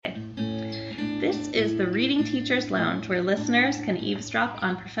This is the Reading Teachers Lounge, where listeners can eavesdrop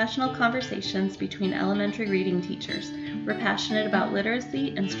on professional conversations between elementary reading teachers. We're passionate about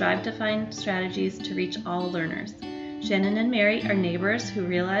literacy and strive to find strategies to reach all learners. Shannon and Mary are neighbors who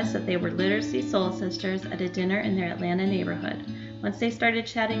realized that they were literacy soul sisters at a dinner in their Atlanta neighborhood. Once they started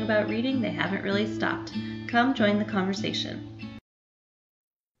chatting about reading, they haven't really stopped. Come join the conversation.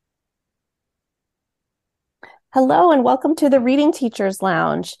 Hello and welcome to the Reading Teachers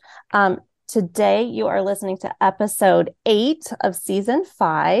Lounge. Today you are listening to episode 8 of season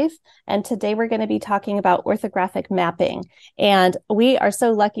 5, and today we're going to be talking about orthographic mapping. And we are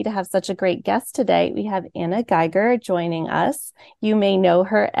so lucky to have such a great guest today. We have Anna Geiger joining us. You may know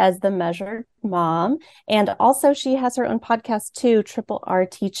her as the Measured Mom, and also she has her own podcast too, Triple R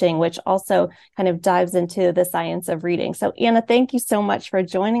Teaching, which also kind of dives into the science of reading. So Anna, thank you so much for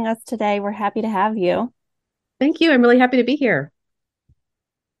joining us today. We're happy to have you. Thank you. I'm really happy to be here.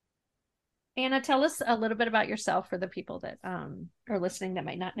 Anna, tell us a little bit about yourself for the people that are listening that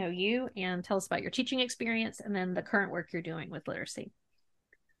might not know you, and tell us about your teaching experience and then the current work you're doing with literacy.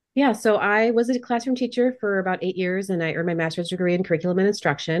 Yeah, so I was a classroom teacher for about 8 years, and I earned my master's degree in curriculum and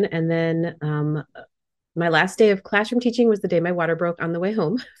instruction. And then my last day of classroom teaching was the day my water broke on the way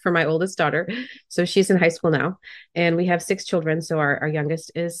home for my oldest daughter. So she's in high school now, and we have 6 children. So our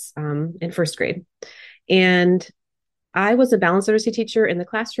youngest is in first grade. And I was a balanced literacy teacher in the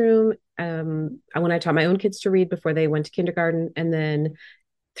classroom when I taught my own kids to read before they went to kindergarten. And then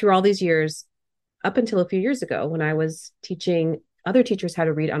through all these years, up until a few years ago, when I was teaching other teachers how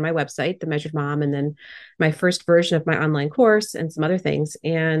to read on my website, The Measured Mom, and then my first version of my online course and some other things.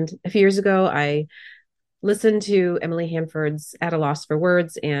 And a few years ago, I listened to Emily Hanford's At a Loss for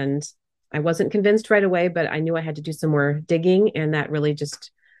Words, and I wasn't convinced right away, but I knew I had to do some more digging. And that really just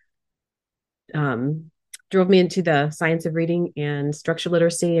drove me into the science of reading and structural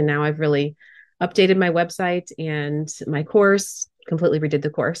literacy. And now I've really updated my website and my course, completely redid the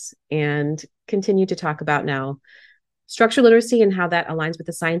course, and continue to talk about now structural literacy and how that aligns with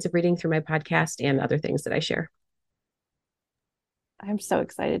the science of reading through my podcast and other things that I share. I'm so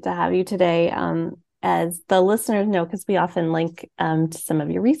excited to have you today. As the listeners know, because we often link to some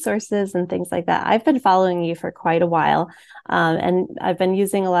of your resources and things like that. I've been following you for quite a while, and I've been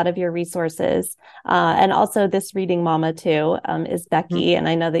using a lot of your resources. And also this Reading Mama too is Becky, Mm-hmm. and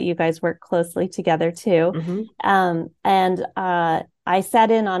I know that you guys work closely together too. Mm-hmm. And I sat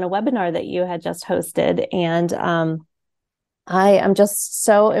in on a webinar that you had just hosted, and I am just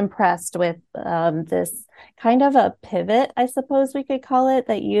so impressed with this kind of a pivot, I suppose we could call it,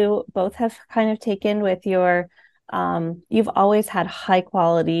 that you both have kind of taken with your, you've always had high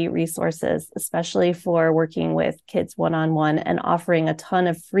quality resources, especially for working with kids one-on-one, and offering a ton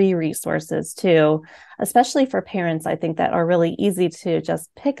of free resources too, especially for parents, I think, that are really easy to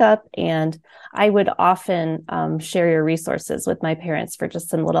just pick up. And I would often share your resources with my parents for just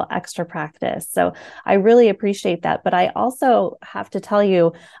some little extra practice. So I really appreciate that. But I also have to tell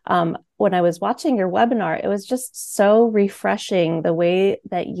you, when I was watching your webinar, it was just so refreshing the way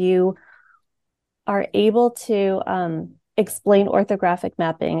that you are able to explain orthographic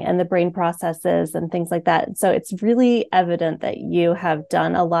mapping and the brain processes and things like that. So it's really evident that you have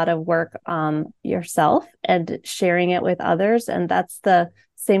done a lot of work yourself and sharing it with others. And that's the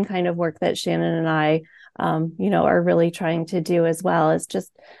same kind of work that Shannon and I, are really trying to do as well. Is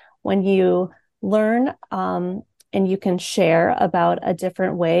just when you learn and you can share about a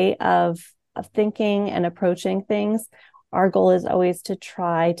different way of thinking and approaching things. Our goal is always to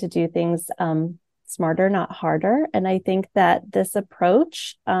try to do things smarter, not harder. And I think that this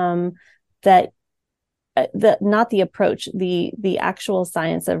approach, that not the approach, the actual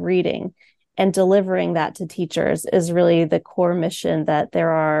science of reading and delivering that to teachers is really the core mission that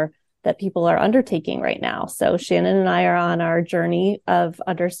people are undertaking right now. So Shannon and I are on our journey of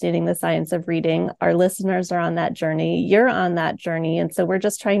understanding the science of reading. Our listeners are on that journey. You're on that journey. And so we're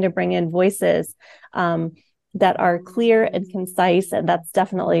just trying to bring in voices that are clear and concise. And that's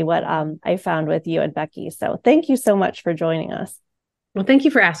definitely what I found with you and Becky. So thank you so much for joining us. Well, thank you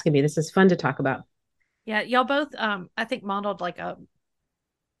for asking me. This is fun to talk about. Yeah, y'all both, I think, modeled like a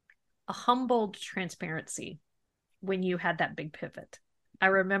humbled transparency when you had that big pivot. I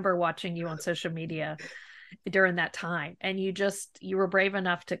remember watching you on social media during that time, and you were brave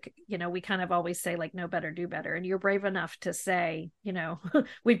enough to, we kind of always say like, know better, do better. And you're brave enough to say,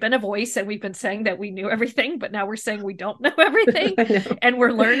 we've been a voice and we've been saying that we knew everything, but now we're saying we don't know everything and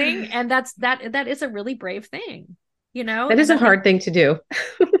we're learning. And that is a really brave thing, That is a hard thing to do.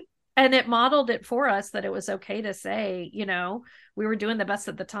 And it modeled it for us that it was okay to say, we were doing the best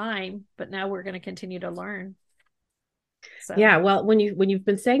at the time, but now we're going to continue to learn. So Yeah, well, when you've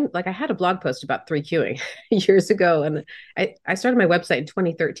been saying, like, I had a blog post about 3Qing years ago, and I started my website in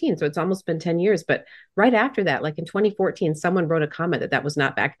 2013, so it's almost been 10 years. But right after that, like in 2014, someone wrote a comment that was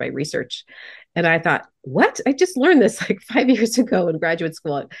not backed by research, and I thought, what? I just learned this like 5 years ago in graduate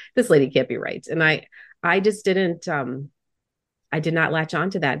school. This lady can't be right, and I just didn't. I did not latch on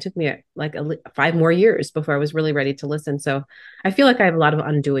to that. It took me like 5 more years before I was really ready to listen. So I feel like I have a lot of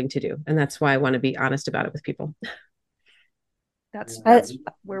undoing to do, and that's why I want to be honest about it with people. that's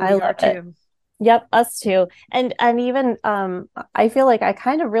where I we are love it. too. Yep, us too. And even I feel like I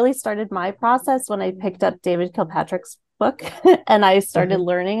kind of really started my process when I picked up David Kilpatrick's book and I started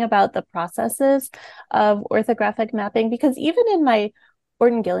learning about the processes of orthographic mapping, because even in my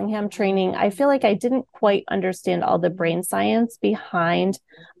Gordon Gillingham training, I feel like I didn't quite understand all the brain science behind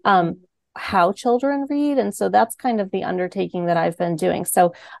how children read. And so that's kind of the undertaking that I've been doing.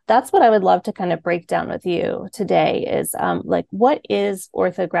 So that's what I would love to kind of break down with you today is like, what is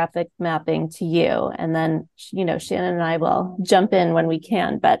orthographic mapping to you? And then, Shannon and I will jump in when we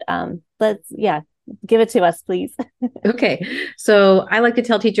can, but give it to us, please. Okay. So I like to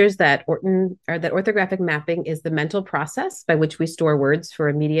tell teachers that orthographic mapping is the mental process by which we store words for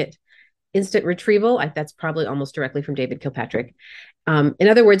immediate instant retrieval. That's probably almost directly from David Kilpatrick. In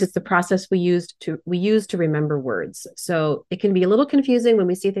other words, it's the process we use to remember words. So it can be a little confusing when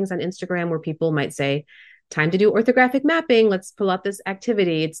we see things on Instagram where people might say, "Time to do orthographic mapping. Let's pull out this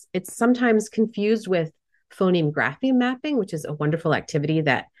activity." It's sometimes confused with phoneme grapheme mapping, which is a wonderful activity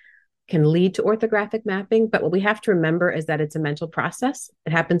that can lead to orthographic mapping. But what we have to remember is that it's a mental process.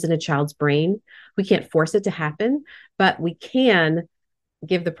 It happens in a child's brain. We can't force it to happen, but we can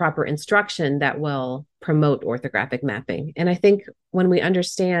give the proper instruction that will promote orthographic mapping. And I think when we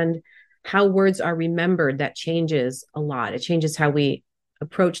understand how words are remembered, that changes a lot. It changes how we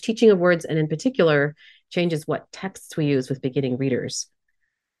approach teaching of words, and in particular, changes what texts we use with beginning readers.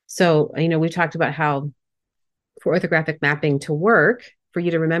 So, we talked about how for orthographic mapping to work, for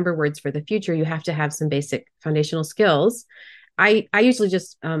you to remember words for the future, you have to have some basic foundational skills. I usually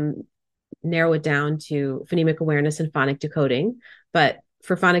just narrow it down to phonemic awareness and phonic decoding. But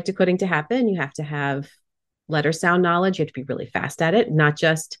for phonic decoding to happen, you have to have letter sound knowledge. You have to be really fast at it, not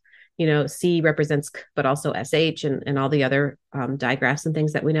just, C represents K, but also SH and all the other digraphs and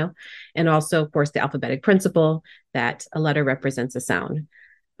things that we know. And also, of course, the alphabetic principle that a letter represents a sound.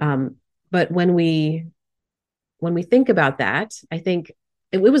 But when we think about that, I think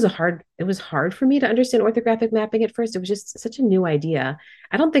it was hard for me to understand orthographic mapping at first. It was just such a new idea.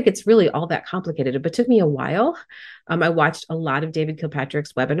 I don't think it's really all that complicated, but it took me a while. I watched a lot of David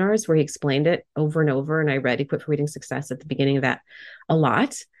Kilpatrick's webinars where he explained it over and over, and I read Equipped for Reading Success at the beginning of that a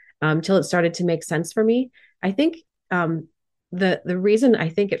lot, till it started to make sense for me. I think the reason I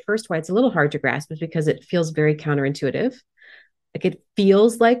think at first why it's a little hard to grasp is because it feels very counterintuitive. Like it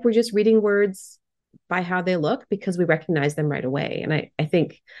feels like we're just reading words by how they look because we recognize them right away. And I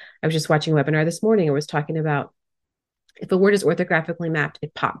think I was just watching a webinar this morning and was talking about if a word is orthographically mapped,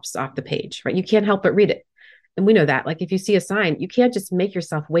 it pops off the page, right? You can't help but read it. And we know that. Like if you see a sign, you can't just make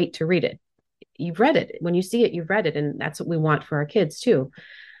yourself wait to read it. You've read it. When you see it, you've read it. And that's what we want for our kids too.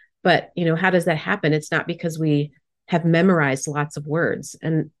 But, how does that happen? It's not because we have memorized lots of words.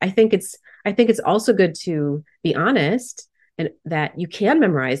 And I think it's also good to be honest and that you can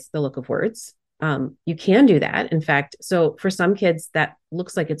memorize the look of words. You can do that. In fact, so for some kids, that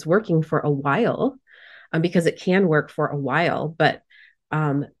looks like it's working for a while, because it can work for a while. But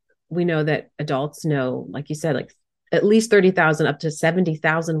we know that adults know, like you said, like at least 30,000 up to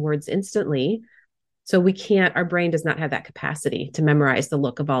 70,000 words instantly. So our brain does not have that capacity to memorize the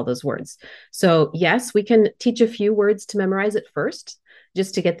look of all those words. So yes, we can teach a few words to memorize at first,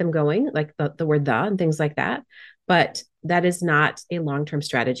 just to get them going, like the word "the" and things like that. But that is not a long-term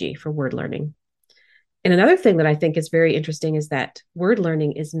strategy for word learning. And another thing that I think is very interesting is that word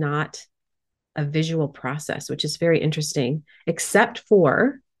learning is not a visual process, which is very interesting, except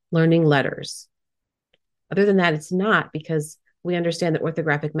for learning letters. Other than that, it's not, because we understand that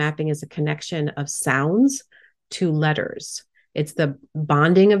orthographic mapping is a connection of sounds to letters. It's the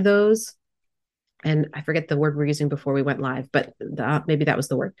bonding of those. And I forget the word we're using before we went live, but maybe that was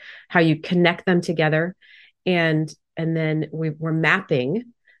the word, how you connect them together. And then we're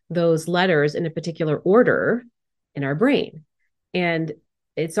mapping those letters in a particular order in our brain. And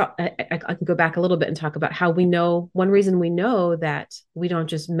I can go back a little bit and talk about how we know, one reason we know that we don't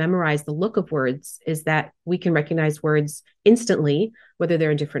just memorize the look of words is that we can recognize words instantly, whether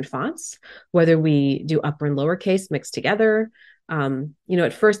they're in different fonts, whether we do upper and lowercase mixed together.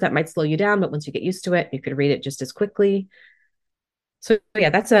 At first that might slow you down, but once you get used to it, you could read it just as quickly. So yeah,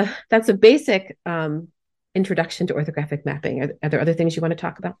 that's a basic introduction to orthographic mapping. Are there other things you want to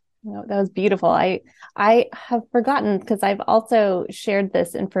talk about? No, that was beautiful. I have forgotten because I've also shared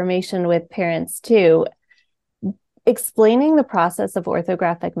this information with parents too. Explaining the process of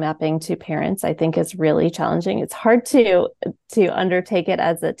orthographic mapping to parents, I think, is really challenging. It's hard to undertake it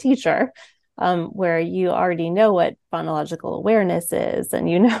as a teacher, where you already know what phonological awareness is, and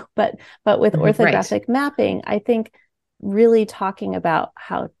but with orthographic mapping, I think really talking about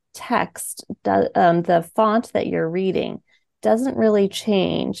how text, the font that you're reading, doesn't really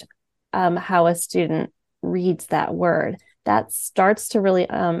change how a student reads that word. That starts to really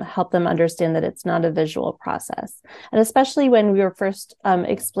help them understand that it's not a visual process. And especially when we were first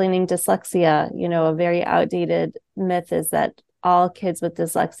explaining dyslexia, a very outdated myth is that all kids with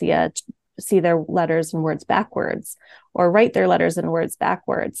dyslexia see their letters and words backwards or write their letters and words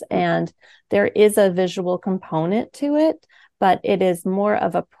backwards. And there is a visual component to it, but it is more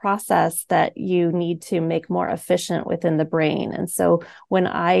of a process that you need to make more efficient within the brain. And so when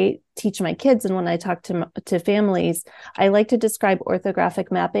I teach my kids and when I talk to families, I like to describe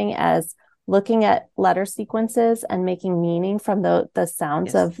orthographic mapping as looking at letter sequences and making meaning from the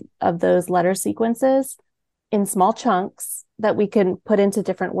sounds of those letter sequences in small chunks that we can put into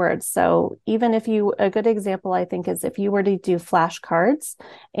different words. So even if a good example, I think, is if you were to do flashcards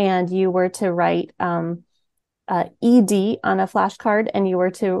and you were to write ED on a flashcard and you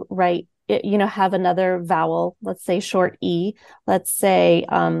were to write, have another vowel, let's say short E, let's say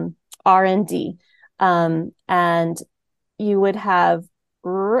R and D. And you would have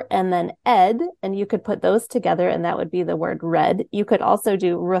R and then ed, and you could put those together and that would be the word red. You could also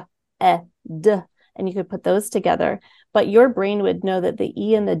do R, E, D, and you could put those together, but your brain would know that the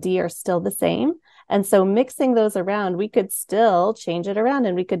E and the D are still the same. And so mixing those around, we could still change it around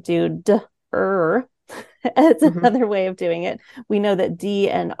and we could do D-er. It's another way of doing it. We know that D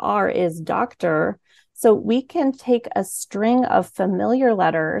and R is doctor. So we can take a string of familiar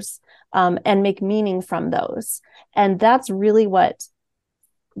letters and make meaning from those. And that's really what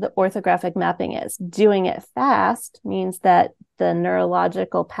the orthographic mapping is. Doing it fast means that the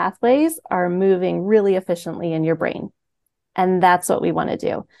neurological pathways are moving really efficiently in your brain. And that's what we want to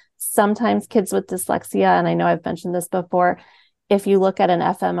do. Sometimes kids with dyslexia, and I know I've mentioned this before, if you look at an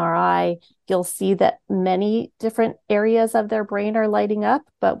fMRI, you'll see that many different areas of their brain are lighting up.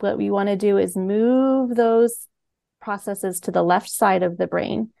 But what we want to do is move those processes to the left side of the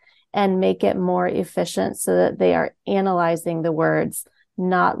brain and make it more efficient so that they are analyzing the words,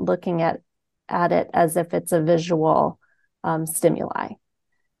 not looking at it as if it's a visual stimuli.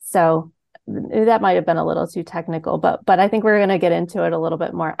 So that might have been a little too technical, but I think we're going to get into it a little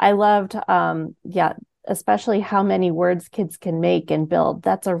bit more. I loved, especially how many words kids can make and build.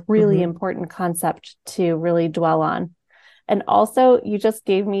 That's a really important concept to really dwell on. And also, you just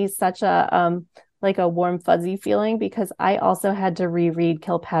gave me such a warm, fuzzy feeling, because I also had to reread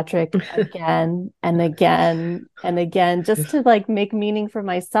Kilpatrick again and again and again, just to make meaning for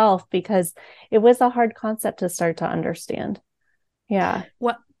myself, because it was a hard concept to start to understand. Yeah.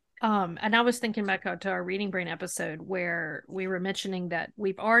 Well, and I was thinking back to our Reading Brain episode where we were mentioning that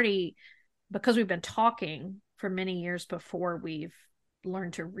we've already, because we've been talking for many years before we've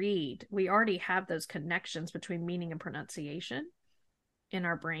learned to read, we already have those connections between meaning and pronunciation in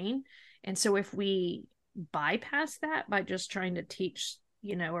our brain. And so if we bypass that by just trying to teach,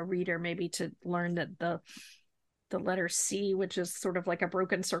 a reader maybe to learn that the letter C, which is sort of like a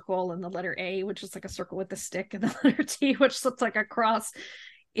broken circle, and the letter A, which is like a circle with a stick, and the letter T, which looks like a cross,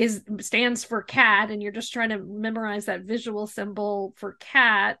 stands for cat, and you're just trying to memorize that visual symbol for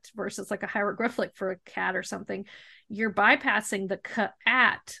cat versus like a hieroglyphic for a cat or something, you're bypassing the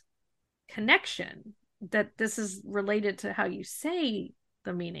cat connection, that this is related to how you say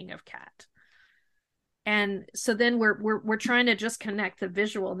the meaning of cat. And so then we're trying to just connect the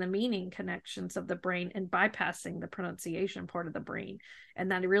visual and the meaning connections of the brain and bypassing the pronunciation part of the brain.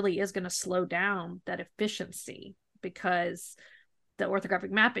 And that really is going to slow down that efficiency, because the orthographic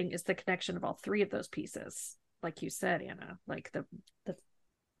mapping is the connection of all three of those pieces. Like you said, Anna, like the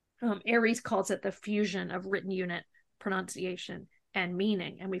Aries calls it the fusion of written unit, pronunciation, and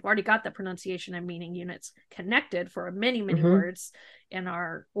meaning. And we've already got the pronunciation and meaning units connected for many words in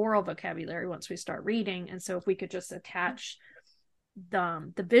our oral vocabulary once we start reading. And so if we could just attach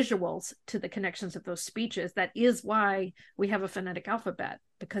the visuals to the connections of those speeches, that is why we have a phonetic alphabet,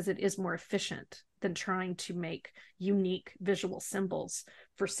 because it is more efficient than trying to make unique visual symbols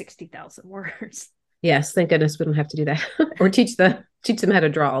for 60,000 words. Yes, thank goodness we don't have to do that or teach them how to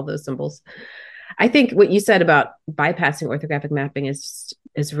draw all those symbols. I think what you said about bypassing orthographic mapping is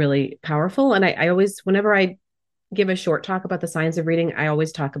really powerful. And I always, whenever I give a short talk about the science of reading, I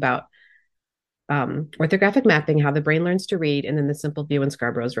always talk about orthographic mapping, how the brain learns to read, and then the simple view and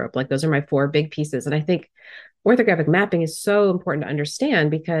Scarborough's rope. Like those are my 4 big pieces. And I think orthographic mapping is so important to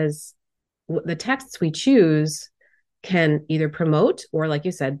understand because the texts we choose can either promote or, like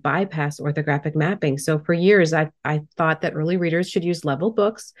you said, bypass orthographic mapping. So for years, I thought that early readers should use level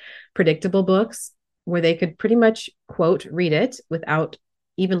books, predictable books, where they could pretty much quote, read it without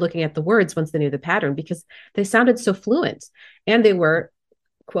even looking at the words once they knew the pattern, because they sounded so fluent and they were,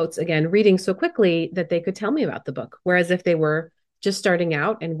 quotes again, reading so quickly that they could tell me about the book. Whereas if they were just starting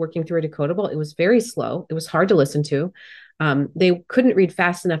out and working through a decodable, it was very slow. It was hard to listen to. They couldn't read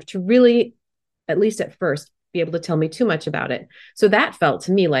fast enough to really, at least at first, be able to tell me too much about it. So that felt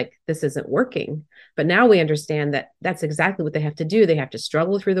to me like this isn't working. But now we understand that that's exactly what they have to do. They have to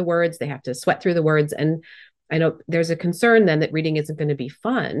struggle through the words. They have to sweat through the words. And I know there's a concern then that reading isn't going to be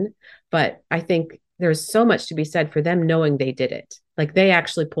fun, but I think there's so much to be said for them knowing they did it. Like they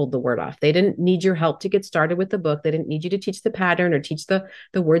actually pulled the word off. They didn't need your help to get started with the book. They didn't need you to teach the pattern or teach the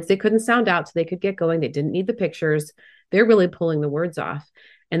words they couldn't sound out so they could get going. They didn't need the pictures. They're really pulling the words off.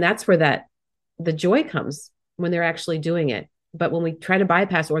 And that's where the joy comes, when they're actually doing it. But when we try to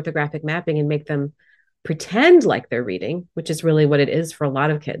bypass orthographic mapping and make them pretend like they're reading, which is really what it is for a lot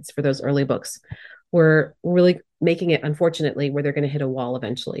of kids for those early books, we're really making it, unfortunately, where they're going to hit a wall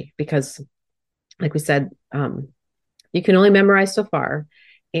eventually. Because like we said, you can only memorize so far.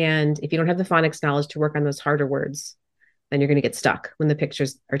 And if you don't have the phonics knowledge to work on those harder words, then you're going to get stuck when the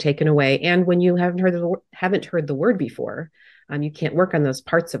pictures are taken away. And when you haven't heard the word before, you can't work on those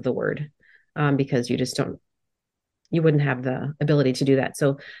parts of the word because you wouldn't have the ability to do that.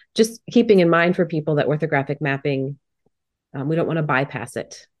 So just keeping in mind for people that orthographic mapping, we don't want to bypass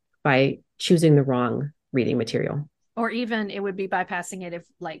it by choosing the wrong reading material. Or even it would be bypassing it if,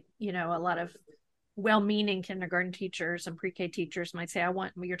 like, a lot of well-meaning kindergarten teachers and pre-K teachers might say, I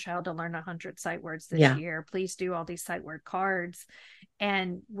want your child to learn 100 sight words this year. Please do all these sight word cards.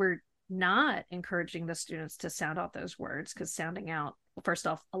 And we're not encouraging the students to sound out those words, because sounding out, first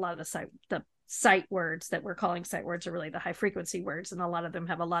off, a lot of the sight words that we're calling sight words are really the high frequency words, and a lot of them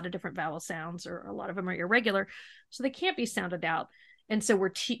have a lot of different vowel sounds, or a lot of them are irregular, so they can't be sounded out. And so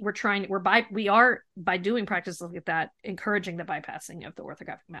we are by doing practices like that, encouraging the bypassing of the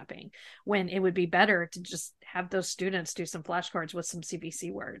orthographic mapping, when it would be better to just have those students do some flashcards with some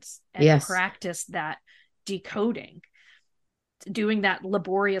CVC words and practice that decoding, doing that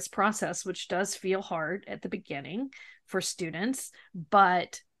laborious process, which does feel hard at the beginning for students,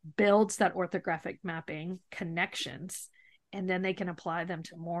 but builds that orthographic mapping connections, and then they can apply them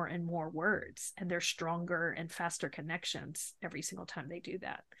to more and more words, and they're stronger and faster connections every single time they do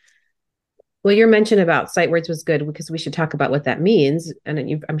that. Well, your mention about sight words was good, because we should talk about what that means.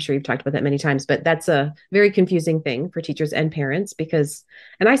 And I'm sure you've talked about that many times, but that's a very confusing thing for teachers and parents,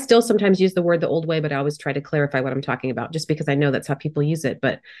 and I still sometimes use the word the old way, but I always try to clarify what I'm talking about, just because I know that's how people use it.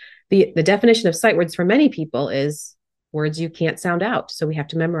 But the definition of sight words for many people is words you can't sound out, so we have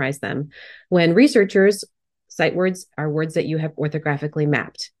to memorize them. When researchers, sight words are words that you have orthographically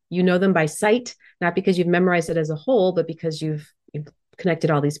mapped. You know them by sight, not because you've memorized it as a whole, but because you've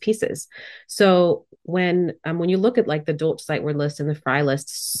connected all these pieces. So when you look at like the Dolch sight word list and the Frye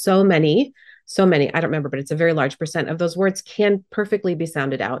list, so many, I don't remember, but it's a very large percent of those words can perfectly be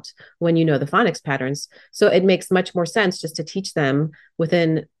sounded out when you know the phonics patterns. So it makes much more sense just to teach them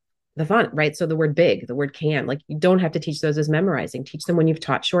within the font, right? So the word big, the word can, like you don't have to teach those as memorizing. Teach them when you've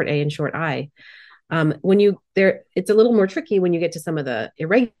taught short A and short I. It's a little more tricky when you get to some of the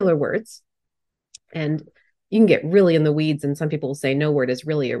irregular words, and you can get really in the weeds. And some people will say no word is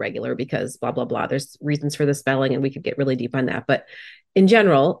really irregular because blah, blah, blah. There's reasons for the spelling, and we could get really deep on that. But in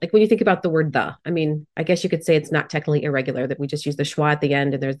general, like when you think about the word I guess you could say it's not technically irregular, that we just use the schwa at the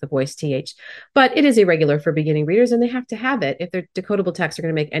end and there's the voice th, but it is irregular for beginning readers, and they have to have it if their decodable texts are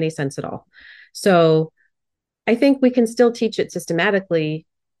going to make any sense at all. So I think we can still teach it systematically.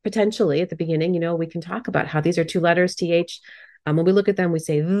 Potentially at the beginning, we can talk about how these are 2 letters, th. When we look at them, we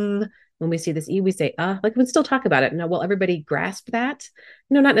say th. When we see this e, we say like we still talk about it. Now, will everybody grasp that?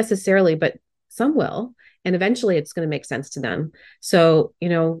 No, not necessarily, but some will. And eventually it's going to make sense to them. So,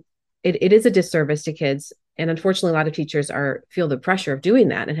 it is a disservice to kids. And unfortunately, a lot of teachers feel the pressure of doing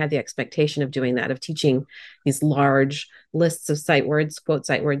that and have the expectation of doing that, of teaching these large lists of sight words, quote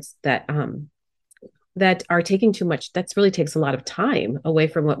sight words that are taking too much. That really takes a lot of time away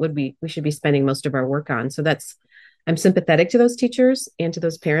from what we should be spending most of our work on. So I'm sympathetic to those teachers and to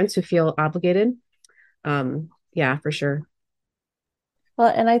those parents who feel obligated. Yeah, for sure. Well,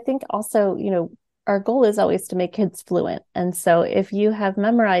 and I think also, our goal is always to make kids fluent. And so if you have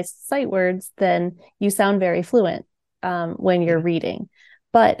memorized sight words, then you sound very fluent when you're reading.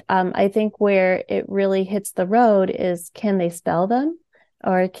 But I think where it really hits the road is, can they spell them,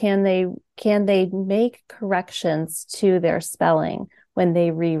 or can they make corrections to their spelling when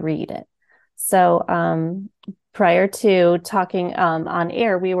they reread it? So prior to talking on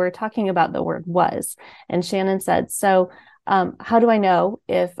air, we were talking about the word was, and Shannon said, so how do I know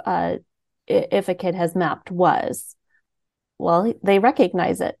if a kid has mapped was? Well, they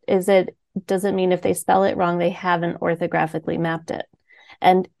recognize it. Does it mean if they spell it wrong, they haven't orthographically mapped it?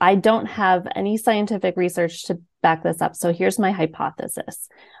 And I don't have any scientific research to back this up. So here's my hypothesis.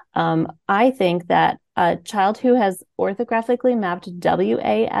 I think that a child who has orthographically mapped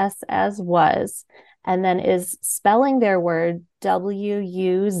WAS as was, and then is spelling their word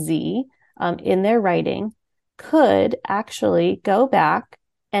WUZ in their writing, could actually go back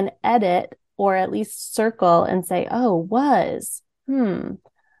and edit, or at least circle and say, oh, was,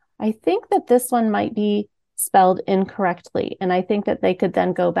 I think that this one might be spelled incorrectly. And I think that they could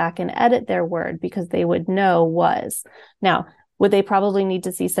then go back and edit their word because they would know was. Now, would they probably need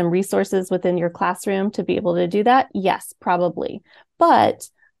to see some resources within your classroom to be able to do that? Yes, probably. But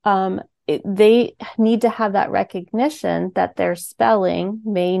they need to have that recognition that their spelling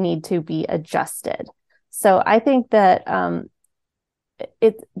may need to be adjusted. So I think that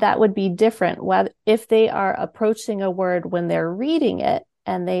that would be different if they are approaching a word when they're reading it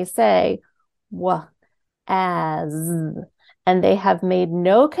and they say, as, and they have made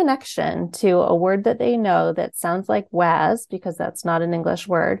no connection to a word that they know that sounds like was, because that's not an English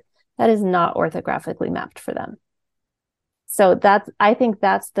word, that is not orthographically mapped for them. So I think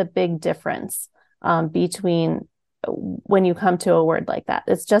that's the big difference between when you come to a word like that.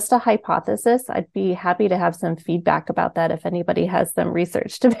 It's just a hypothesis. I'd be happy to have some feedback about that if anybody has some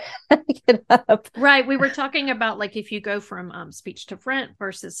research to back it up. Right. We were talking about, like, if you go from speech to print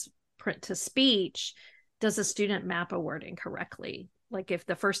versus print to speech, does a student map a word incorrectly? Like, if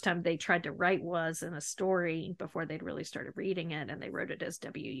the first time they tried to write was in a story before they'd really started reading it and they wrote it as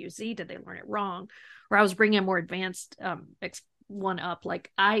WUZ, did they learn it wrong? Or I was bringing a more advanced one up,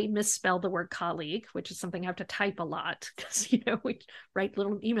 like I misspelled the word colleague, which is something I have to type a lot because, we write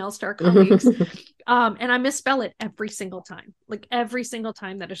little emails to our colleagues. And I misspell it every single time. Like every single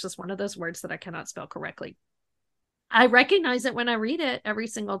time, that is just one of those words that I cannot spell correctly. I recognize it when I read it every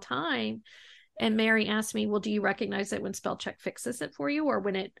single time. And Mary asked me, well, do you recognize it when spell check fixes it for you, or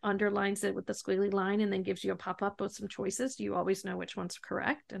when it underlines it with the squiggly line and then gives you a pop-up with some choices? Do you always know which one's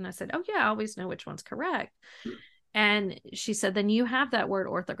correct? And I said, oh yeah, I always know which one's correct. And she said, then you have that word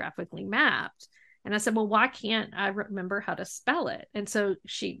orthographically mapped. And I said, well, why can't I remember how to spell it? And so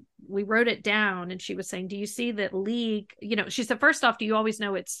we wrote it down, and she was saying, do you see that league? She said, first off, do you always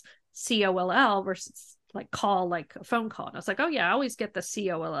know it's COLL versus like call, like a phone call? And I was like, oh yeah, I always get the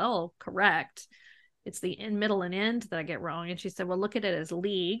COLL correct. It's the middle and end that I get wrong. And she said, well, look at it as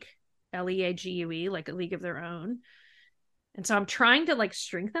league, LEAGUE, like a league of their own. And so I'm trying to like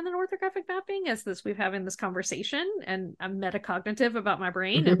strengthen an orthographic mapping as we've having this conversation, and I'm metacognitive about my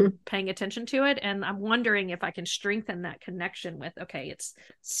brain and paying attention to it. And I'm wondering if I can strengthen that connection with, okay, it's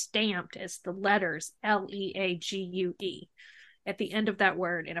stamped as the letters LEAGUE at the end of that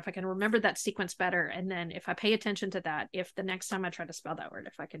word. And if I can remember that sequence better, and then if I pay attention to that, if the next time I try to spell that word,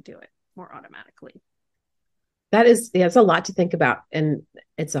 if I can do it more automatically. It's a lot to think about. And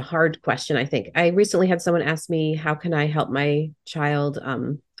it's a hard question, I think. I recently had someone ask me, how can I help my child?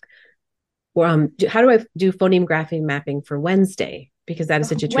 How do I do phoneme grapheme mapping for Wednesday? Because that is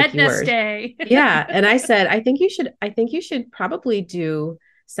such a tricky Wednesday. word. Yeah. And I said, I think you should probably do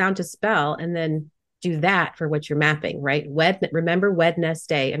sound to spell and then do that for what you're mapping, right? Remember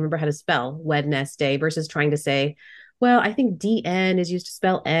Wednesday, and remember how to spell Wednesday versus trying to say, well, I think DN is used to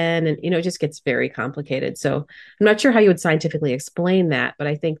spell N, and it just gets very complicated. So I'm not sure how you would scientifically explain that, but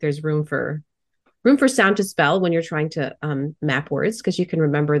I think there's room for sound to spell when you're trying to map words, because you can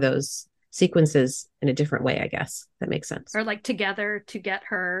remember those sequences in a different way, I guess. That makes sense. Or like together to get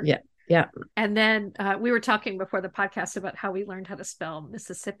her. Yeah. Yeah. And then we were talking before the podcast about how we learned how to spell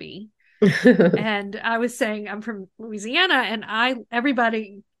Mississippi. And I was saying I'm from Louisiana, and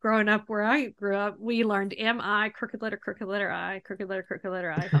everybody growing up where I grew up, we learned M-I, crooked letter I, crooked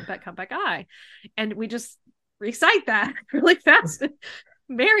letter I, humpback I. And we just recite that really fast.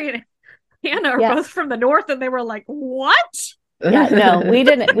 Mary and Hannah are both from the North, and they were like, what? Yeah, no, we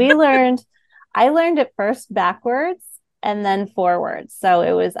didn't. I learned it first backwards and then forwards. So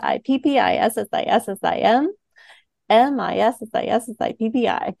it was IPPI, MISSISSIPPI.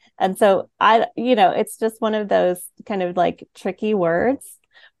 And so it's just one of those kind of like tricky words.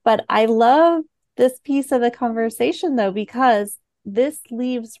 But I love this piece of the conversation, though, because this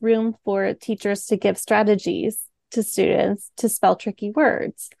leaves room for teachers to give strategies to students to spell tricky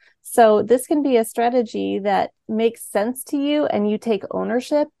words. So this can be a strategy that makes sense to you and you take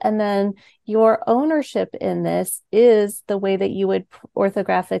ownership. And then your ownership in this is the way that you would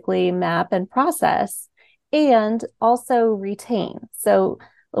orthographically map and process and also retain. So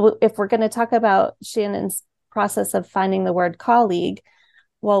if we're going to talk about Shannon's process of finding the word colleague,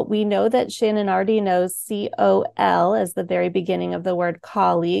 well, we know that Shannon already knows COL as the very beginning of the word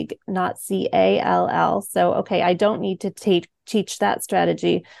colleague, not CALL. So, okay, I don't need to teach that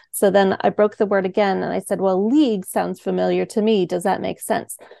strategy. So then I broke the word again and I said, well, league sounds familiar to me. Does that make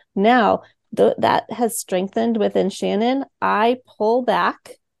sense? Now that has strengthened within Shannon. I pull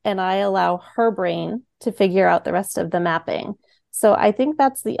back and I allow her brain to figure out the rest of the mapping. So I think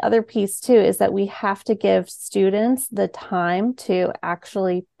that's the other piece too, is that we have to give students the time to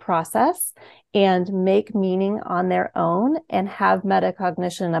actually process and make meaning on their own and have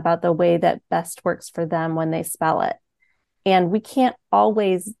metacognition about the way that best works for them when they spell it. And we can't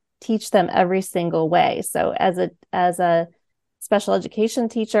always teach them every single way. So as a special education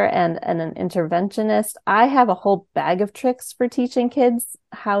teacher and an interventionist, I have a whole bag of tricks for teaching kids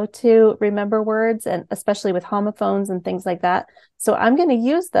how to remember words, and especially with homophones and things like that. So I'm going to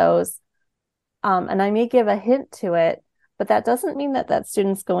use those, and I may give a hint to it, but that doesn't mean that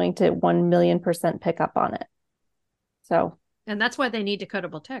student's going to 1,000,000% pick up on it. So, and that's why they need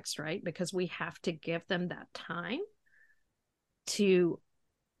decodable text, right? Because we have to give them that time to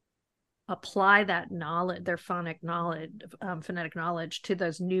apply that knowledge, their phonetic knowledge to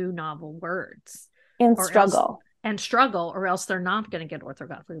those new novel words, and struggle, or else they're not going to get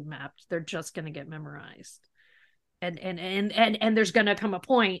orthographically mapped. They're just going to get memorized. And there's going to come a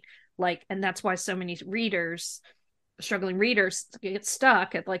point and that's why so many struggling readers get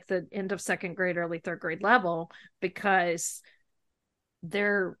stuck at like the end of second grade, early third grade level, because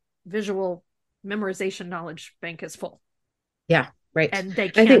their visual memorization knowledge bank is full. Yeah. Right. And they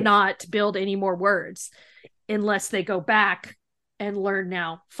cannot build any more words unless they go back and learn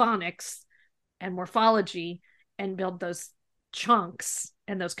now phonics and morphology and build those chunks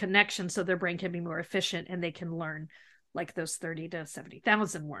and those connections so their brain can be more efficient and they can learn like those 30 to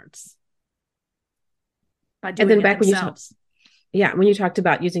 70,000 words by doing it themselves. When you talked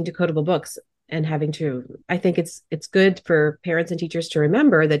about using decodable books and having to, I think it's good for parents and teachers to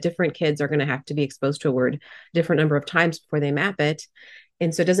remember that different kids are going to have to be exposed to a word a different number of times before they map it.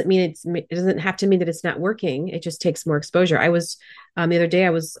 And so it doesn't have to mean that it's not working. It just takes more exposure. I was, the other day I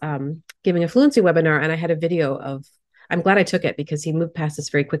was giving a fluency webinar and I had a video of, I'm glad I took it because he moved past this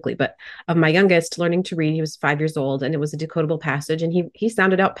very quickly, but of my youngest learning to read. He was 5 years old and it was a decodable passage. And he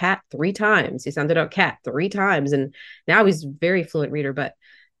sounded out Pat 3 times. He sounded out cat 3 times. And now he's a very fluent reader, but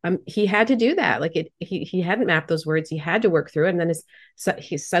he had to do that. He hadn't mapped those words. He had to work through it. And then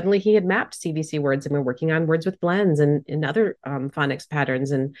he had mapped CVC words, and we're working on words with blends and other phonics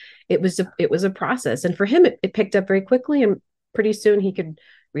patterns. And it was a process. And for him, it picked up very quickly. And pretty soon he could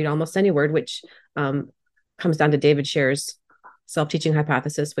read almost any word, which comes down to David Scher's self-teaching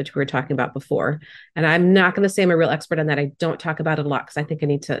hypothesis, which we were talking about before. And I'm not going to say I'm a real expert on that. I don't talk about it a lot because I think I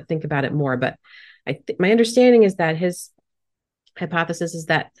need to think about it more. But my understanding is that his hypothesis is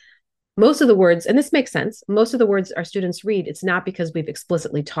that most of the words, and this makes sense, most of the words our students read, it's not because we've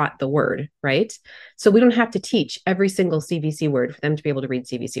explicitly taught the word, right? So we don't have to teach every single CVC word for them to be able to read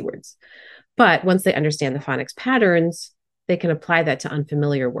CVC words. But once they understand the phonics patterns, they can apply that to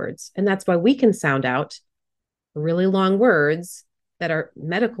unfamiliar words. And that's why we can sound out really long words that are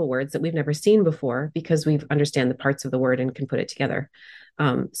medical words that we've never seen before because we understand the parts of the word and can put it together.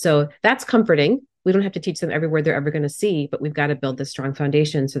 So that's comforting. We don't have to teach them every word they're ever going to see, but we've got to build this strong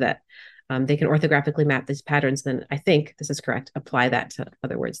foundation so that they can orthographically map these patterns. Then I think this is correct. Apply that to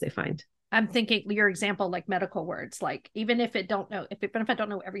other words they find. I'm thinking your example, like medical words, like even if I don't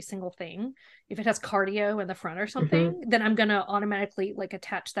know every single thing, if it has cardio in the front or something, then I'm going to automatically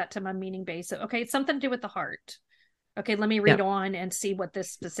attach that to my meaning base. So, okay, it's something to do with the heart. Okay, let me read on and see what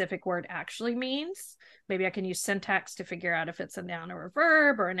this specific word actually means. Maybe I can use syntax to figure out if it's a noun or a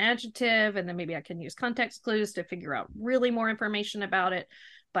verb or an adjective. And then maybe I can use context clues to figure out really more information about it.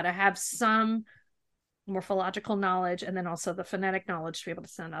 But I have some morphological knowledge and then also the phonetic knowledge to be able to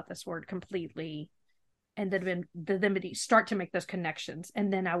sound out this word completely. And then start to make those connections.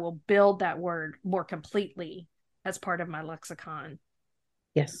 And then I will build that word more completely as part of my lexicon.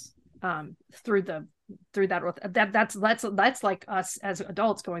 Yes. That's like us as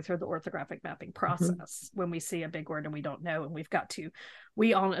adults going through the orthographic mapping process when we see a big word and we don't know, and we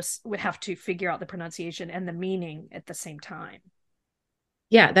have to figure out the pronunciation and the meaning at the same time.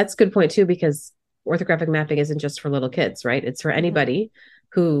 Yeah, that's a good point too, because orthographic mapping isn't just for little kids, right? It's for anybody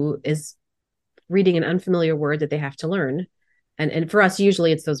who is reading an unfamiliar word that they have to learn. And for us,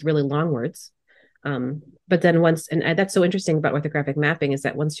 usually it's those really long words. But then once, and that's so interesting about orthographic mapping, is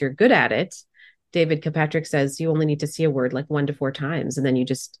that once you're good at it, David Kilpatrick says you only need to see a word like 1 to 4 times. And then you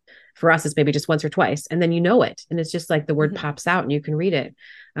just, for us, it's maybe just once or twice. And then you know it. And it's just like the word pops out and you can read it,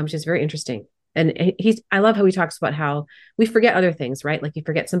 which is very interesting. And I love how he talks about how we forget other things, right? Like you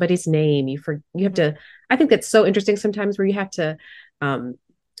forget somebody's name, you have to, I think that's so interesting sometimes where you have to,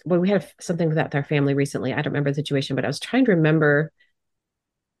 when we had something with our family recently, I don't remember the situation, but I was trying to remember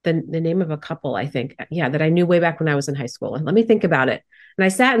the name of a couple, I think, that I knew way back when I was in high school. And let me think about it. And I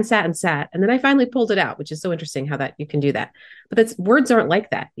sat and sat and sat, and then I finally pulled it out, which is so interesting how that you can do that. But words aren't like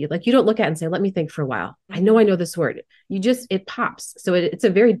that. You don't look at it and say, let me think for a while. I know this word. It pops. So it's a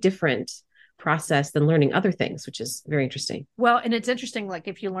very different process than learning other things, which is very interesting. Well, and it's interesting, like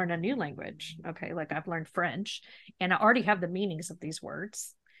if you learn a new language, okay, like I've learned French and I already have the meanings of these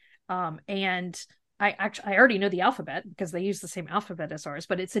words. And I already know the alphabet because they use the same alphabet as ours,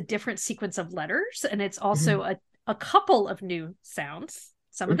 but it's a different sequence of letters. And it's also a couple of new sounds,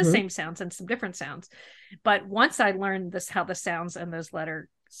 some of the same sounds and some different sounds. But once I learned how the sounds and those letters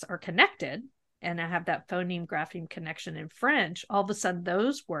are connected, and I have that phoneme grapheme connection in French, all of a sudden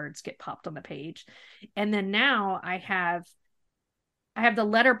those words get popped on the page. And then now I have the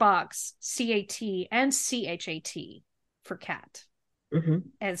letter box CAT and CHAT for cat.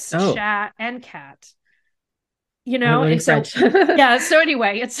 As chat and cat, and so yeah. So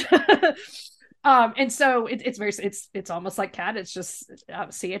anyway, it's and so it's almost like cat. It's just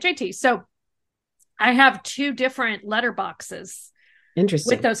CHAT. So I have 2 different letter boxes.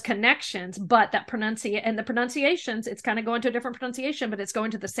 Interesting. With those connections, but the pronunciations, it's kind of going to a different pronunciation, but it's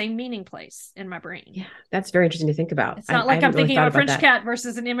going to the same meaning place in my brain. Yeah, that's very interesting to think about. It's not like I'm thinking of a French cat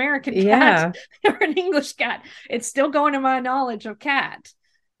versus an American cat or an English cat. It's still going to my knowledge of cat.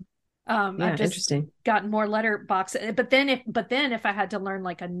 I've just interesting. Gotten more letter boxes, but then if I had to learn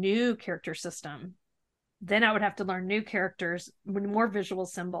like a new character system, then I would have to learn new characters with more visual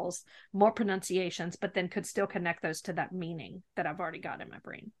symbols, more pronunciations, but then could still connect those to that meaning that I've already got in my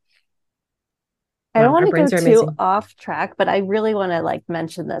brain. I don't want to go too off track, but I really want to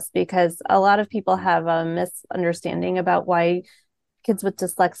mention this because a lot of people have a misunderstanding about why kids with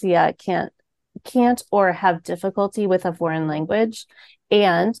dyslexia can't or have difficulty with a foreign language.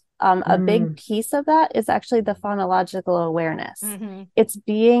 And a big piece of that is actually the phonological awareness. It's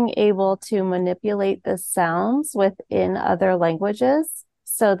being able to manipulate the sounds within other languages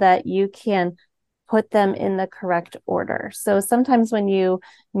so that you can put them in the correct order. So sometimes when you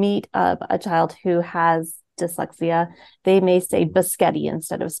meet a child who has dyslexia, they may say biscotti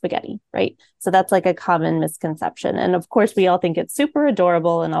instead of spaghetti, right? So that's like a common misconception. And of course, we all think it's super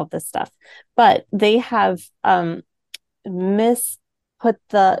adorable and all this stuff, but they have missed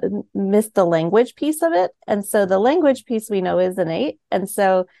the language piece of it. And so the language piece we know is innate. And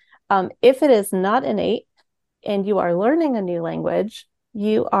so if it is not innate and you are learning a new language,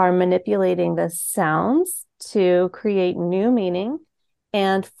 you are manipulating the sounds to create new meaning.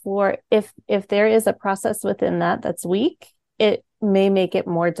 And if there is a process within that's weak, it may make it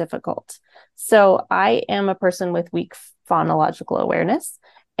more difficult. So I am a person with weak phonological awareness.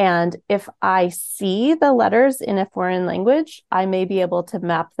 And if I see the letters in a foreign language, I may be able to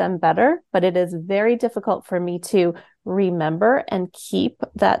map them better, but it is very difficult for me to remember and keep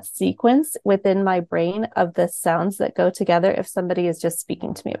that sequence within my brain of the sounds that go together if somebody is just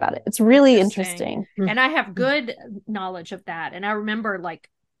speaking to me about it. It's really interesting. And I have good knowledge of that. And I remember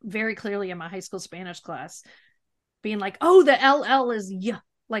very clearly in my high school Spanish class being like, oh, the LL is y,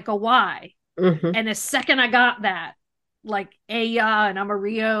 like a Y. And the second I got that, like ella and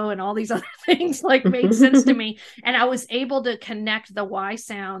amarillo and all these other things made sense to me. And I was able to connect the Y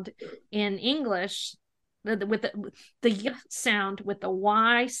sound in English with the y sound with the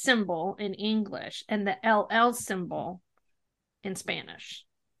Y symbol in English and the LL symbol in Spanish,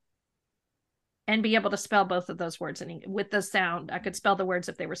 and be able to spell both of those words with the sound. I could spell the words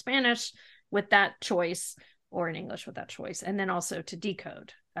if they were Spanish with that choice or in English with that choice. And then also to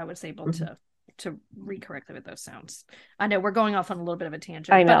decode, I was able to read correctly with those sounds. I know we're going off on a little bit of a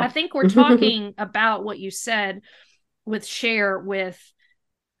tangent, but I think we're talking about what you said with share with,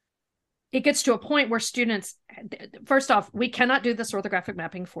 it gets to a point where students, first off, we cannot do this orthographic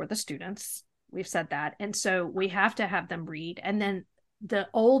mapping for the students. We've said that. And so we have to have them read. And then the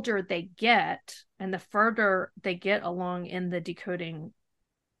older they get and the further they get along in the decoding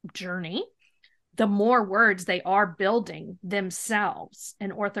journey, the more words they are building themselves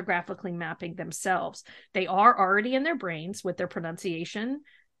and orthographically mapping themselves. They are already in their brains with their pronunciation,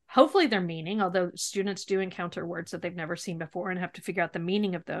 hopefully their meaning, although students do encounter words that they've never seen before and have to figure out the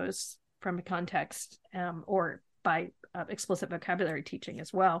meaning of those from a context, or by explicit vocabulary teaching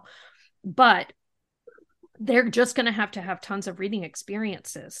as well. But they're just going to have tons of reading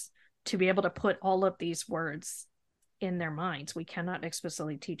experiences to be able to put all of these words in their minds. We cannot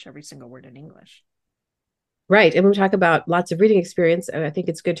explicitly teach every single word in English. Right. And when we talk about lots of reading experience, I think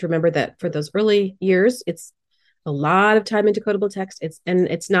it's good to remember that for those early years, it's a lot of time in decodable text.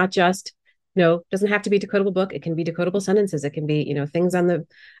 It's not just, it doesn't have to be a decodable book. It can be decodable sentences. It can be, things on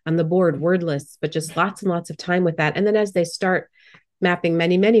the board, word lists, but just lots and lots of time with that. And then as they start mapping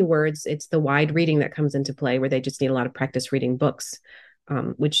many, many words, it's the wide reading that comes into play, where they just need a lot of practice reading books,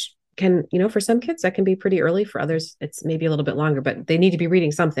 which can, for some kids that can be pretty early. For others, it's maybe a little bit longer, but they need to be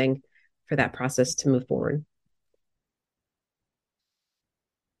reading something for that process to move forward.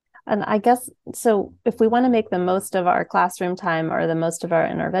 And I guess, so if we want to make the most of our classroom time or the most of our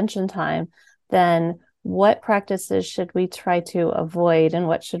intervention time, then what practices should we try to avoid and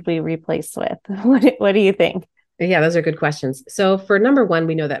what should we replace with? What do you think? Yeah, those are good questions. So for number one,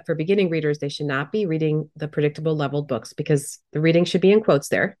 we know that for beginning readers, they should not be reading the predictable leveled books, because the reading should be in quotes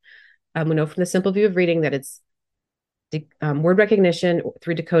there. We know from the simple view of reading that it's word recognition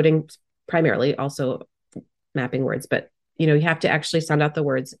through decoding primarily, also mapping words, but you have to actually sound out the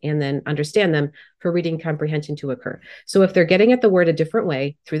words and then understand them for reading comprehension to occur. So if they're getting at the word a different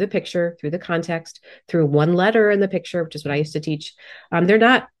way, through the picture, through the context, through one letter in the picture, which is what I used to teach, they're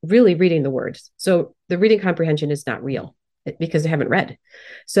not really reading the words. So the reading comprehension is not real because they haven't read.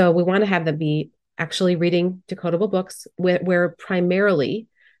 So we want to have them be actually reading decodable books where primarily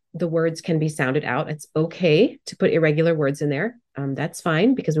the words can be sounded out. It's okay to put irregular words in there. That's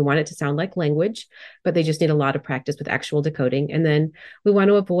fine, because we want it to sound like language, but they just need a lot of practice with actual decoding. And then we want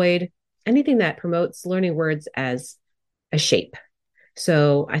to avoid anything that promotes learning words as a shape.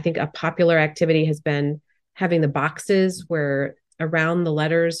 So I think a popular activity has been having the boxes where around the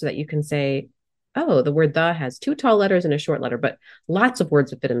letters so that you can say, oh, the word the has 2 tall letters and a short letter, but lots of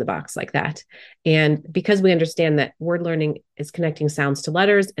words would fit in the box like that. And because we understand that word learning is connecting sounds to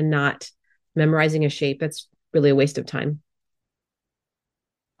letters and not memorizing a shape, that's really a waste of time.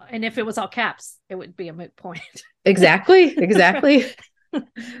 And if it was all caps, it would be a moot point. Exactly.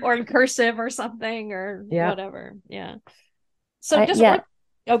 Or in cursive or something, or whatever. Yeah. So I just want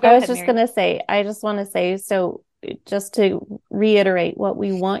to say, so just to reiterate, what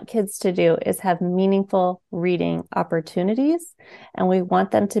we want kids to do is have meaningful reading opportunities, and we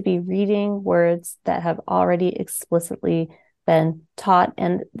want them to be reading words that have already explicitly been taught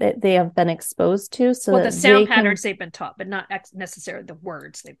and that they have been exposed to. So the sound patterns they've been taught, but not necessarily the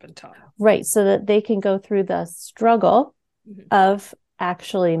words they've been taught. Right. So that they can go through the struggle of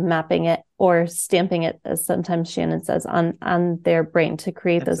actually mapping it or stamping it, as sometimes Shannon says, on their brain to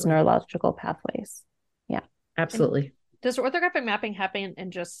create those neurological pathways. Yeah. Absolutely. And does orthographic mapping happen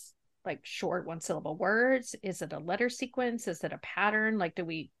in just like short 1-syllable words? Is it a letter sequence? Is it a pattern? Like, do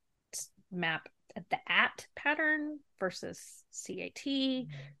we map the at pattern versus CAT? Is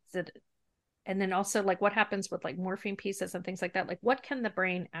it, and then also like what happens with like morpheme pieces and things like that? Like, what can the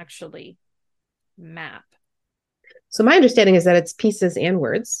brain actually map? So my understanding is that it's pieces and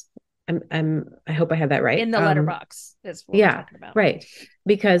words. I hope I have that right. In the letterbox is what we're talking about. Right.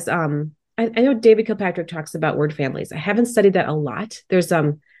 Because I know David Kilpatrick talks about word families. I haven't studied that a lot. There's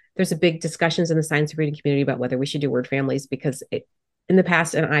a big discussions in the science of reading community about whether we should do word families, because in the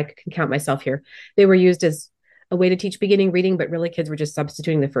past, and I can count myself here, they were used as a way to teach beginning reading, but really kids were just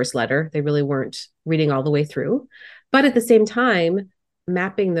substituting the first letter. They really weren't reading all the way through. But at the same time,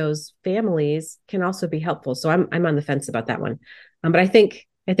 mapping those families can also be helpful. So I'm on the fence about that one. But I think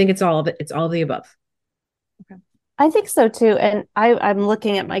it's all of it. It's all of the above. Okay. I think so too. And I'm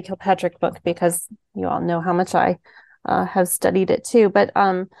looking at my Kilpatrick book because you all know how much I have studied it too. But,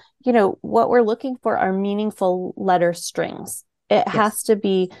 what we're looking for are meaningful letter strings. It has to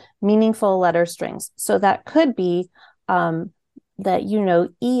be meaningful letter strings. So that could be that,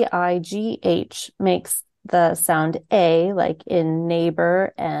 EIGH makes the sound A, like in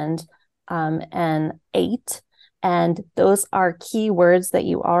neighbor and 8. And those are key words that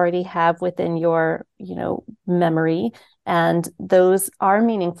you already have within your, memory. And those are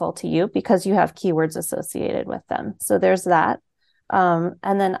meaningful to you because you have keywords associated with them. So there's that. And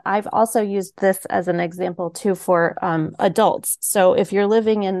then I've also used this as an example too for adults. So if you're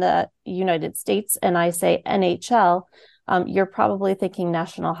living in the United States and I say NHL, you're probably thinking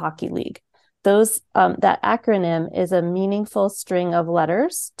National Hockey League. That acronym is a meaningful string of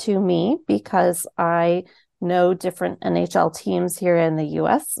letters to me because I know different NHL teams here in the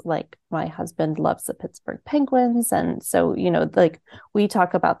US. Like my husband loves the Pittsburgh Penguins. And so, we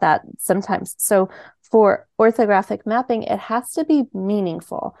talk about that sometimes. So for orthographic mapping, it has to be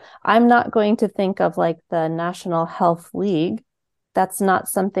meaningful. I'm not going to think of like the National Health League. That's not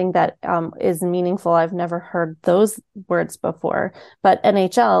something that is meaningful. I've never heard those words before, but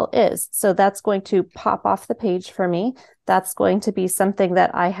NHL is. So that's going to pop off the page for me. That's going to be something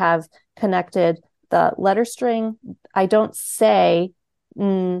that I have connected the letter string. I don't say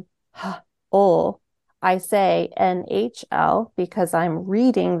ol. I say NHL because I'm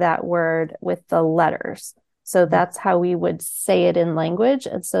reading that word with the letters. So that's how we would say it in language.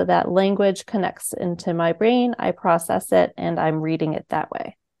 And so that language connects into my brain, I process it, and I'm reading it that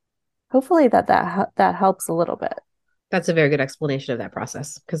way. Hopefully that helps a little bit. That's a very good explanation of that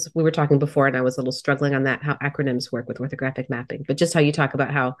process, because we were talking before and I was a little struggling on that, how acronyms work with orthographic mapping, but just how you talk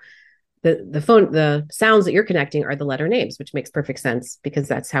about how the sounds that you're connecting are the letter names, which makes perfect sense because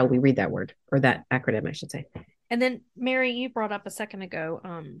that's how we read that word, or that acronym, I should say. And then Mary, you brought up a second ago,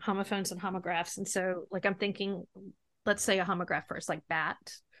 homophones and homographs. And so like, I'm thinking, let's say a homograph first, like bat.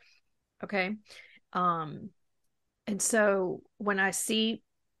 Okay. And so when I see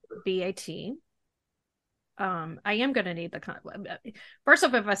BAT, I am going to need first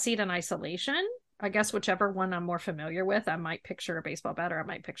off, if I see it in isolation, I guess whichever one I'm more familiar with, I might picture a baseball bat, or I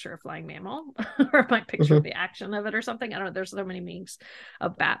might picture a flying mammal, or I might picture the action of it or something. I don't know. There's so many meanings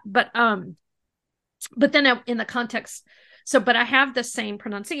of bat, but then in the context, but I have the same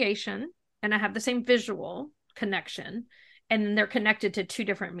pronunciation and I have the same visual connection, and they're connected to two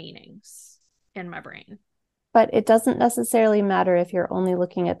different meanings in my brain. But it doesn't necessarily matter if you're only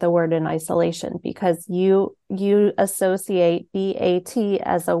looking at the word in isolation, because you associate BAT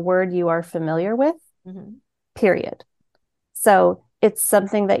as a word you are familiar with, period. So it's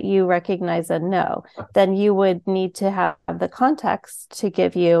something that you recognize and know. Then you would need to have the context to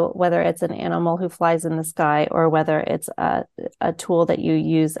give you whether it's an animal who flies in the sky or whether it's a tool that you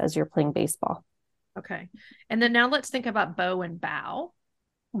use as you're playing baseball. Okay. And then now let's think about bow and bow.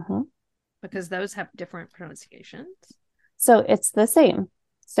 Because those have different pronunciations. So it's the same.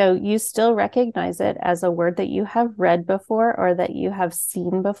 So you still recognize it as a word that you have read before or that you have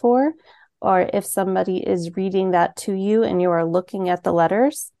seen before. Or if somebody is reading that to you and you are looking at the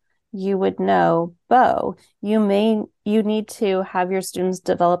letters, you would know bow. You need to have your students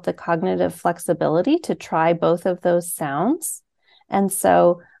develop the cognitive flexibility to try both of those sounds. And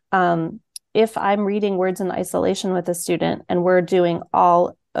so if I'm reading words in isolation with a student and we're doing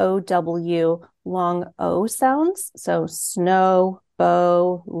all OW long O sounds, so snow,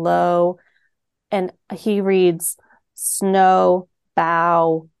 bow, low, and he reads snow,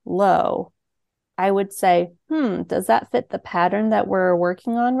 bow, low, I would say, does that fit the pattern that we're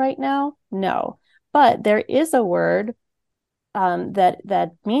working on right now? No, but there is a word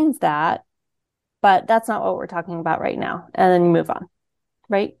that means that, but that's not what we're talking about right now. And then you move on.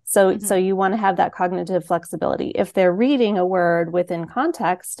 Right. So you want to have that cognitive flexibility. If they're reading a word within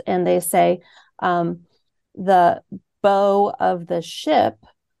context and they say the bow of the ship,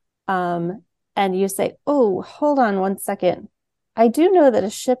 and you say, oh, hold on one second. I do know that a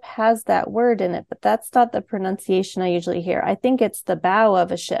ship has that word in it, but that's not the pronunciation I usually hear. I think it's the bow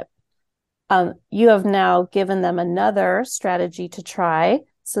of a ship. You have now given them another strategy to try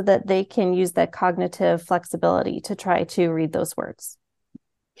so that they can use that cognitive flexibility to try to read those words.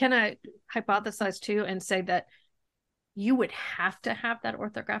 Can I hypothesize too and say that you would have to have that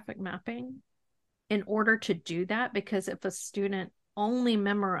orthographic mapping in order to do that? Because if a student only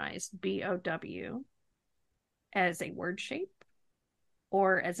memorized BOW as a word shape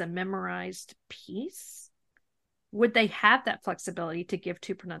or as a memorized piece, would they have that flexibility to give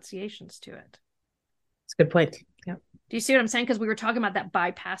two pronunciations to it? That's a good point. Yeah. Do you see what I'm saying? Because we were talking about that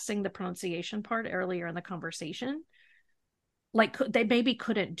bypassing the pronunciation part earlier in the conversation. Like they maybe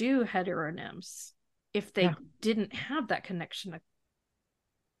couldn't do heteronyms if they didn't have that connection.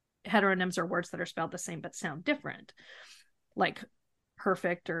 Heteronyms are words that are spelled the same but sound different, like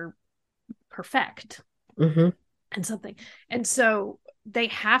perfect or perfect and something. And so we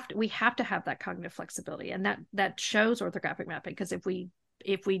have to have that cognitive flexibility, and that shows orthographic mapping, because if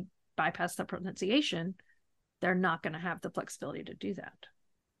we bypass the pronunciation, they're not going to have the flexibility to do that.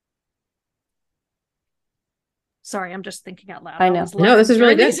 Sorry, I'm just thinking out loud. I know. No, this is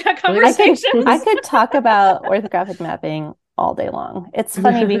really good. I could talk about orthographic mapping all day long. It's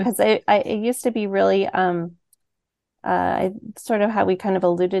funny because it used to be really, sort of how we kind of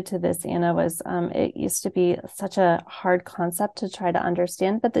alluded to this, Anna, was it used to be such a hard concept to try to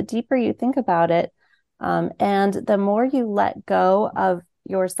understand. But the deeper you think about it, and the more you let go of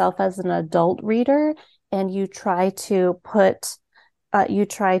yourself as an adult reader, and you try to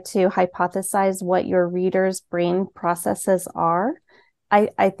hypothesize what your reader's brain processes are,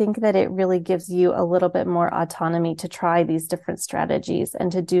 I think that it really gives you a little bit more autonomy to try these different strategies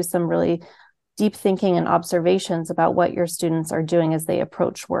and to do some really deep thinking and observations about what your students are doing as they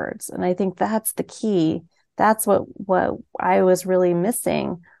approach words. And I think that's the key. That's what I was really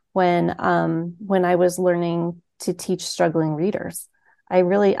missing when I was learning to teach struggling readers.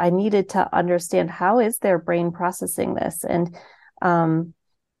 I needed to understand, how is their brain processing this? And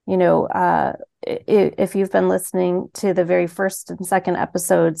if you've been listening to the very first and second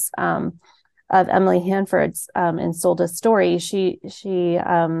episodes of Emily Hanford's Isolde's story, she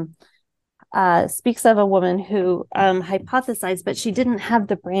speaks of a woman who hypothesized, but she didn't have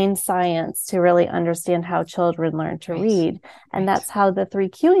the brain science to really understand how children learn to read. And that's how the 3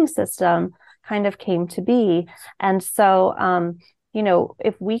 cueing system kind of came to be. And so,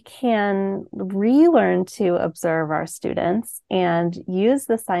 if we can relearn to observe our students and use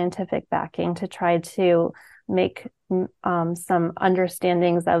the scientific backing to try to make some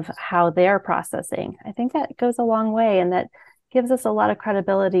understandings of how they're processing, I think that goes a long way. And that gives us a lot of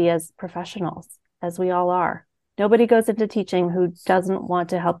credibility as professionals, as we all are. Nobody goes into teaching who doesn't want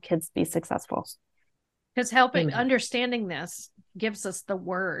to help kids be successful. Because understanding this gives us the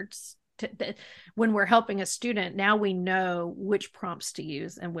words. When we're helping a student, now we know which prompts to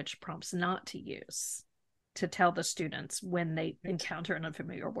use and which prompts not to use to tell the students when they encounter an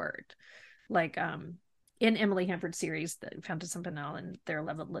unfamiliar word. Like in Emily Hanford's series, the Fountain of Pinnell and their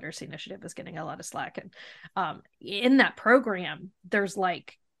 11th Literacy Initiative is getting a lot of slack. And in that program, there's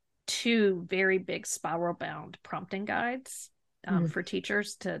like 2 very big spiral-bound prompting guides for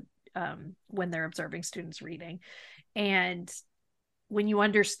teachers to when they're observing students reading. And when you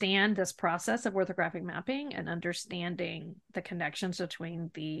understand this process of orthographic mapping and understanding the connections between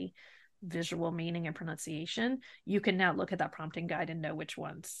the visual meaning and pronunciation, you can now look at that prompting guide and know which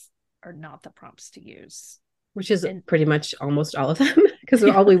ones are not the prompts to use. Which is pretty much almost all of them, because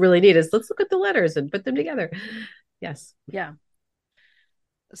all we really need is, let's look at the letters and put them together. Yes. Yeah.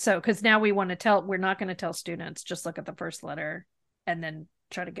 So, because now we're not going to tell students, just look at the first letter and then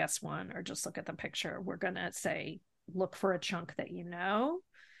try to guess one, or just look at the picture. We're going to say, look for a chunk that you know,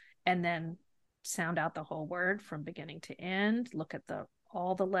 and then sound out the whole word from beginning to end. Look at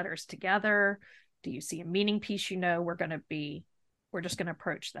all the letters together. Do you see a meaning piece? We're just going to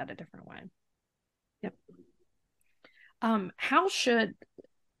approach that a different way. Yep. How should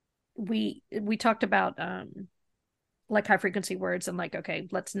we talked about like high frequency words, and like, okay,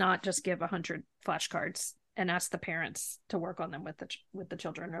 let's not just give 100 flashcards and ask the parents to work on them with the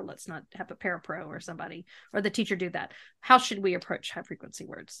children, or let's not have a parapro or somebody or the teacher do that. How should we approach high frequency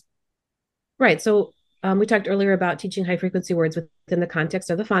words? Right. So we talked earlier about teaching high frequency words within the context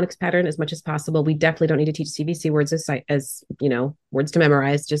of the phonics pattern as much as possible. We definitely don't need to teach CVC words as words to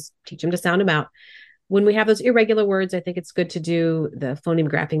memorize. Just teach them to sound them out. When we have those irregular words, I think it's good to do the phoneme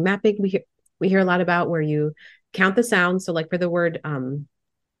graphing mapping. We hear a lot about, where you count the sounds. So like for the word,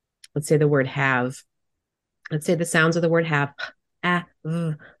 let's say the word have. Let's say the sounds of the word have.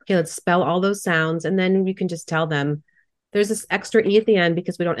 Okay, let's spell all those sounds. And then you can just tell them there's this extra E at the end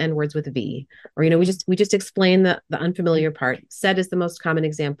because we don't end words with a V. Or, we just explain the unfamiliar part. Said is the most common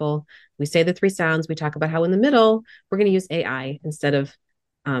example. We say the 3 sounds. We talk about how in the middle, we're going to use AI instead of,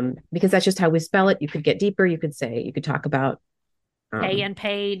 because that's just how we spell it. You could get deeper. You could talk about pay and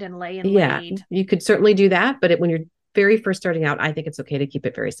paid and lay and laid. You could certainly do that. But when you're very first starting out, I think it's okay to keep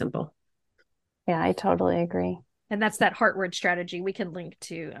it very simple. Yeah, I totally agree. And that's that HeartWord strategy. We can link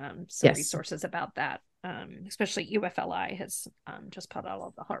to some resources about that. Especially UFLI has just put out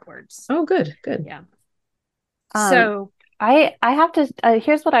all the HeartWords. Oh, good. Yeah. So I have to,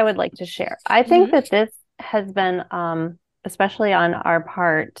 here's what I would like to share. I think that this has been, especially on our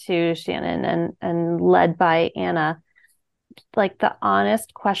part to Shannon and led by Anna, like the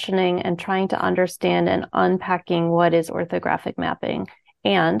honest questioning and trying to understand and unpacking what is orthographic mapping.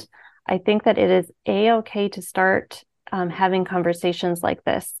 And I think that it is okay to start having conversations like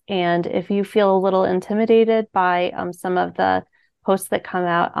this. And if you feel a little intimidated by some of the posts that come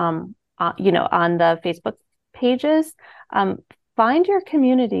out, on the Facebook pages, find your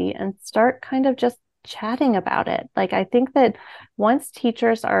community and start kind of just chatting about it. Like, I think that once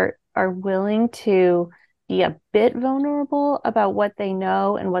teachers are willing to be a bit vulnerable about what they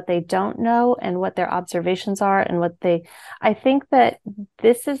know and what they don't know and what their observations are and I think that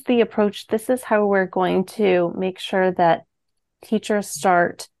this is the approach. This is how we're going to make sure that teachers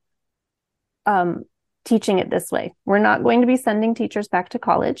start teaching it this way. We're not going to be sending teachers back to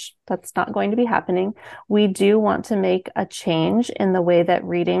college. That's not going to be happening. We do want to make a change in the way that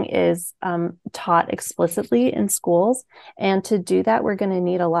reading is taught explicitly in schools. And to do that, we're going to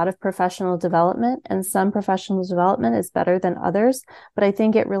need a lot of professional development, and some professional development is better than others. But I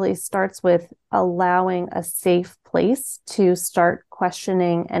think it really starts with allowing a safe place to start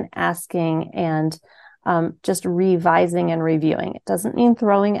questioning and asking and just revising and reviewing. It doesn't mean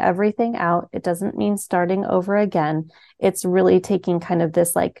throwing everything out. It doesn't mean starting over again. It's really taking kind of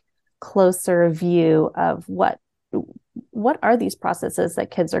this like closer view of what are these processes that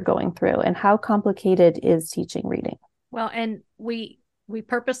kids are going through, and how complicated is teaching reading? Well, and we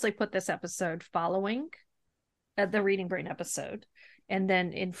purposely put this episode following the Reading Brain episode, and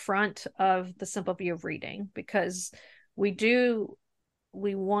then in front of the Simple View of Reading, because we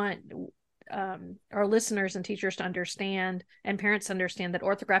want our listeners and teachers to understand, and parents to understand, that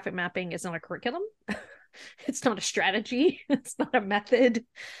orthographic mapping is not a curriculum. It's not a strategy. It's not a method.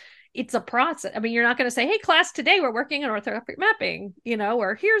 It's a process. I mean, you're not going to say, hey, class, today we're working on orthographic mapping,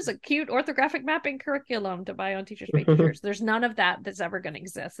 or here's a cute orthographic mapping curriculum to buy on Teachers Pay Teachers. There's none of that that's ever going to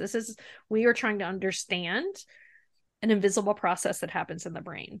exist. We are trying to understand an invisible process that happens in the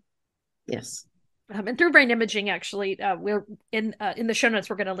brain. Yes. And through brain imaging, actually, we're in the show notes,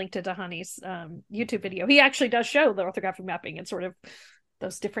 we're going to link to Dhani's YouTube video. He actually does show the orthographic mapping and sort of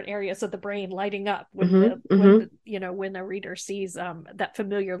those different areas of the brain lighting up when when a reader sees that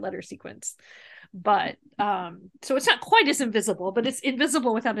familiar letter sequence. But so it's not quite as invisible, but it's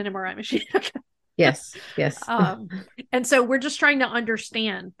invisible without an MRI machine. Yes. And so we're just trying to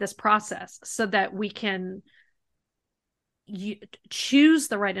understand this process so that we can choose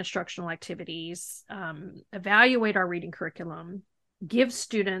the right instructional activities, evaluate our reading curriculum, give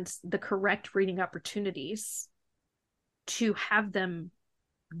students the correct reading opportunities to have them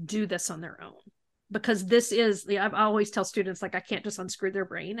do this on their own. Because I always tell students, like, I can't just unscrew their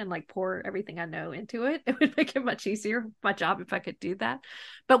brain and like pour everything I know into it. It would make it much easier, my job, if I could do that.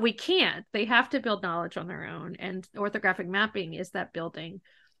 But we can't. They have to build knowledge on their own. And orthographic mapping is that building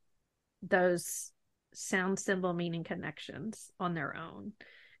those sound, symbol, meaning connections on their own.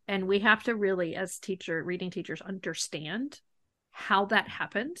 And we have to really, as reading teachers, understand how that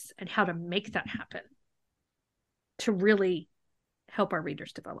happens and how to make that happen to really help our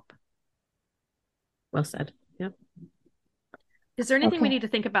readers develop. Well said. Yep. Is there anything we need to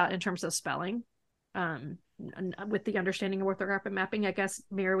think about in terms of spelling with the understanding of orthographic mapping? I guess,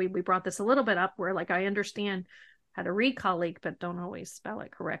 Mary, we brought this a little bit up where, like, I understand how to read colleague, but don't always spell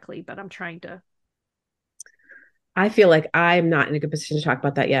it correctly. But I'm trying to. I feel like I'm not in a good position to talk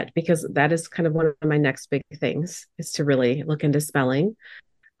about that yet, because that is kind of one of my next big things, is to really look into spelling.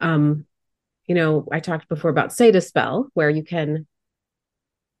 I talked before about say to spell, where you can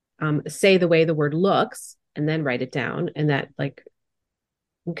say the way the word looks and then write it down. And that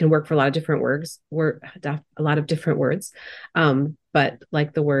can work for a lot of different words, but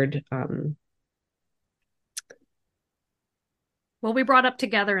like the word, well, we brought up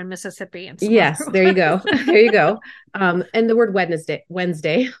together in Mississippi. And yes, there you go. There you go. And the word Wednesday,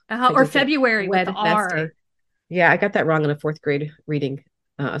 or February with the R. Yeah, I got that wrong in a fourth grade reading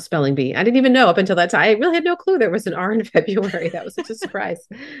spelling bee. I didn't even know up until that time. I really had no clue there was an R in February. That was such a surprise.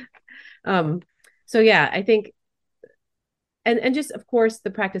 So yeah, I think, and just, of course,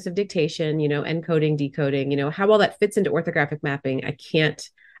 the practice of dictation, encoding, decoding, how all that fits into orthographic mapping. I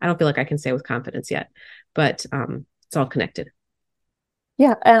don't feel like I can say with confidence yet, but it's all connected.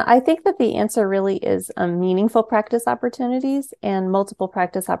 Yeah, and I think that the answer really is meaningful practice opportunities and multiple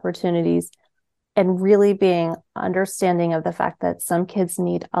practice opportunities, and really being understanding of the fact that some kids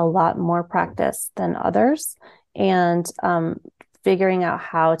need a lot more practice than others, and figuring out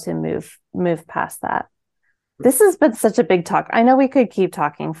how to move past that. This has been such a big talk. I know we could keep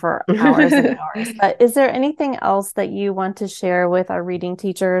talking for hours and hours, but is there anything else that you want to share with our reading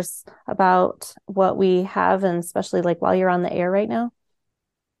teachers about what we have, and especially like while you're on the air right now?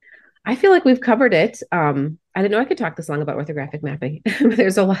 I feel like we've covered it. I didn't know I could talk this long about orthographic mapping.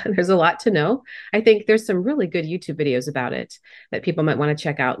 There's a lot to know. I think there's some really good YouTube videos about it that people might want to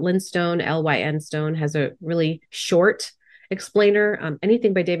check out. Lynn Stone, L-Y-N Stone, has a really short explainer.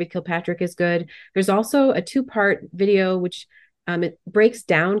 Anything by David Kilpatrick is good. There's also a 2-part video which it breaks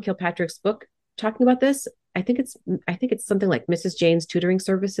down Kilpatrick's book talking about this. I think it's something like Mrs. Jane's Tutoring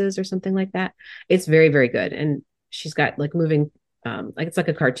Services or something like that. It's very, very good, and she's got like moving. It's like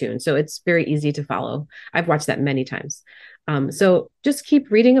a cartoon, so it's very easy to follow. I've watched that many times. So just keep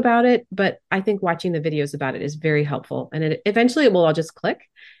reading about it, but I think watching the videos about it is very helpful, and eventually it will all just click,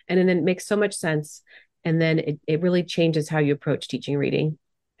 and then it makes so much sense, and then it really changes how you approach teaching reading.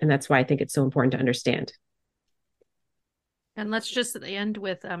 And that's why I think it's so important to understand. And let's just end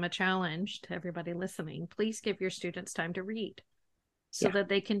with a challenge to everybody listening. Please give your students time to read so that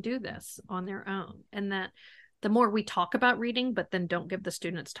they can do this on their own. And that the more we talk about reading, but then don't give the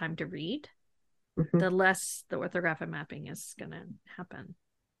students time to read, the less the orthographic mapping is going to happen.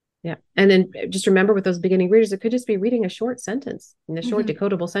 Yeah. And then just remember with those beginning readers, it could just be reading a short sentence, and a short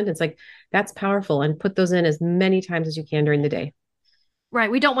decodable sentence. Like, that's powerful, and put those in as many times as you can during the day. Right.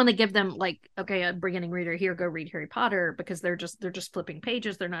 We don't want to give them like, okay, a beginning reader, here, go read Harry Potter, because they're just flipping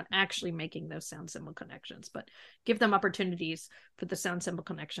pages. They're not actually making those sound symbol connections, but give them opportunities for the sound symbol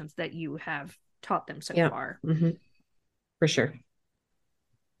connections that you have taught them so far. For sure.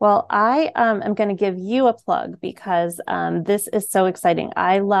 Well, I am going to give you a plug because this is so exciting.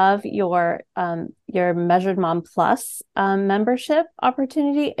 I love your Measured Mom Plus membership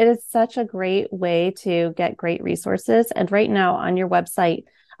opportunity. It is such a great way to get great resources. And right now on your website,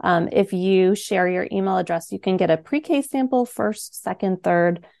 if you share your email address, you can get a pre-K sample, first, second,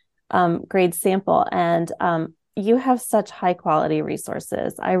 third grade sample. And you have such high quality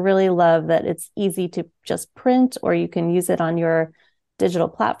resources. I really love that it's easy to just print, or you can use it on your digital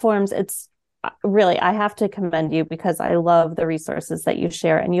platforms. It's really, I have to commend you because I love the resources that you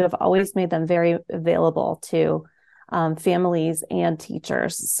share, and you have always made them very available to families and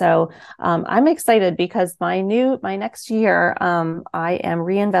teachers. So I'm excited because my next year, I am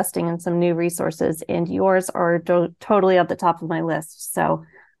reinvesting in some new resources, and yours are totally at the top of my list. So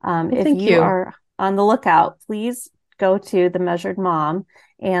if you are on the lookout, please go to the Measured Mom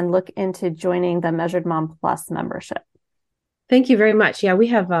and look into joining the Measured Mom Plus membership. Thank you very much. Yeah, we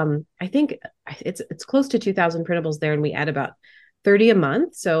have, I think it's close to 2,000 printables there, and we add about 30 a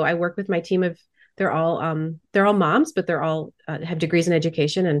month. So I work with my team of, they're all moms, but they're all have degrees in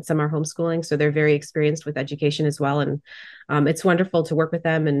education, and some are homeschooling. So they're very experienced with education as well. And it's wonderful to work with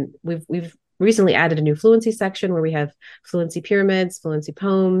them. And we've recently added a new fluency section where we have fluency pyramids, fluency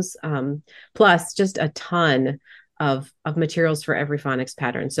poems, plus just a ton of materials for every phonics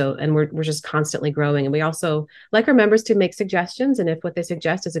pattern. So, and we're just constantly growing. And we also like our members to make suggestions. And if what they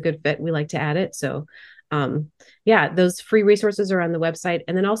suggest is a good fit, we like to add it. So those free resources are on the website.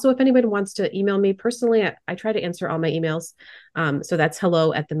 And then also, if anyone wants to email me personally, I try to answer all my emails. So that's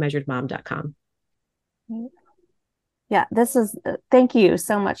hello@themeasuredmom.com. Yeah, thank you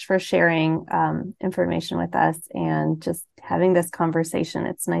so much for sharing information with us and just having this conversation.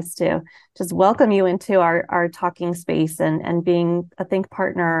 It's nice to just welcome you into our talking space and being a Think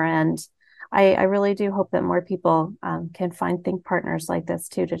partner. And I really do hope that more people can find Think partners like this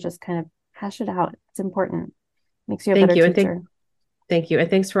too, to just kind of hash it out. It's important. Makes you a better teacher. Thank you. And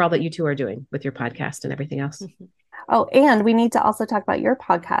thanks for all that you two are doing with your podcast and everything else. Oh, and we need to also talk about your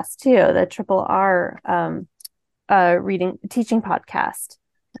podcast too, the Triple R teaching podcast.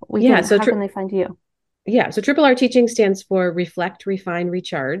 How can they find you? Yeah, so Triple R Teaching stands for Reflect, Refine,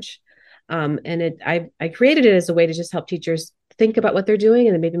 Recharge. And I created it as a way to just help teachers think about what they're doing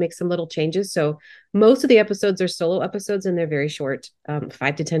and then maybe make some little changes. So most of the episodes are solo episodes, and they're very short,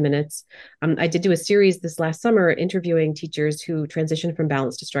 5 to 10 minutes. I did do a series this last summer interviewing teachers who transitioned from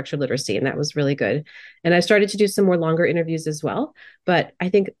balanced to structured literacy, and that was really good. And I started to do some more longer interviews as well. But I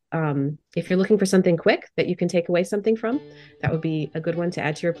think if you're looking for something quick that you can take away something from, that would be a good one to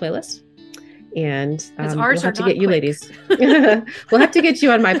add to your playlist. And we'll have to get you ladies. We'll have to get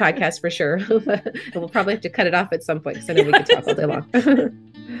you on my podcast for sure. We'll probably have to cut it off at some point because I know we could talk all day long.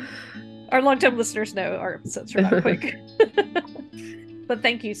 Our longtime listeners know our episodes are not quick. But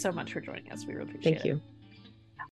thank you so much for joining us. We really appreciate it. Thank you.